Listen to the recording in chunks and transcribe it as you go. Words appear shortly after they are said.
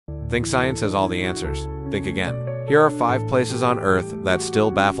Think science has all the answers. Think again. Here are 5 places on Earth that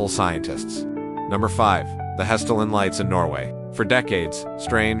still baffle scientists. Number 5. The Hessdalen lights in Norway. For decades,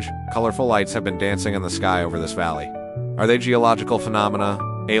 strange, colorful lights have been dancing in the sky over this valley. Are they geological phenomena,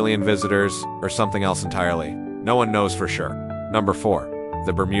 alien visitors, or something else entirely? No one knows for sure. Number 4.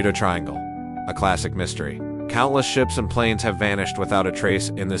 The BermudaTriangle. A classic mystery. Countless ships and planes have vanished without a trace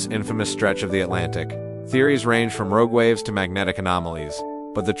in this infamous stretch of the Atlantic. Theories range from rogue waves to magnetic anomalies,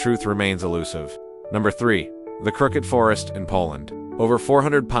 but the truth remains elusive. Number 3. The Crooked Forest in Poland. Over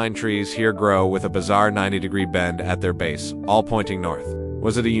 400 pine trees here grow with a bizarre 90-degree bend at their base, all pointing north.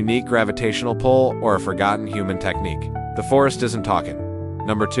 Was it a unique gravitational pull or a forgotten human technique? The forest isn't talking.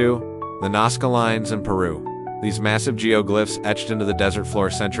 Number 2. The Nazca lines in Peru. These massive geoglyphs etched into the desert floor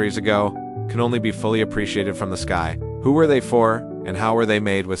centuries ago can only be fully appreciated from the sky. Who were they for, and how were they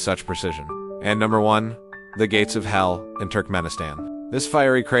made with such precision? And number 1. The Gates of Hell in Turkmenistan. This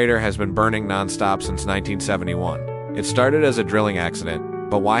fiery crater has been burning non-stop since 1971. It started as a drilling accident,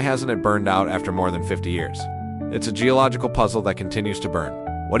 but why hasn't it burned out after more than 50 years? It's a geological puzzle that continues to burn.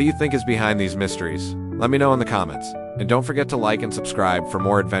 What do you think is behind these mysteries? Let me know in the comments. And don't forget to like and subscribe for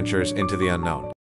more adventures into the unknown.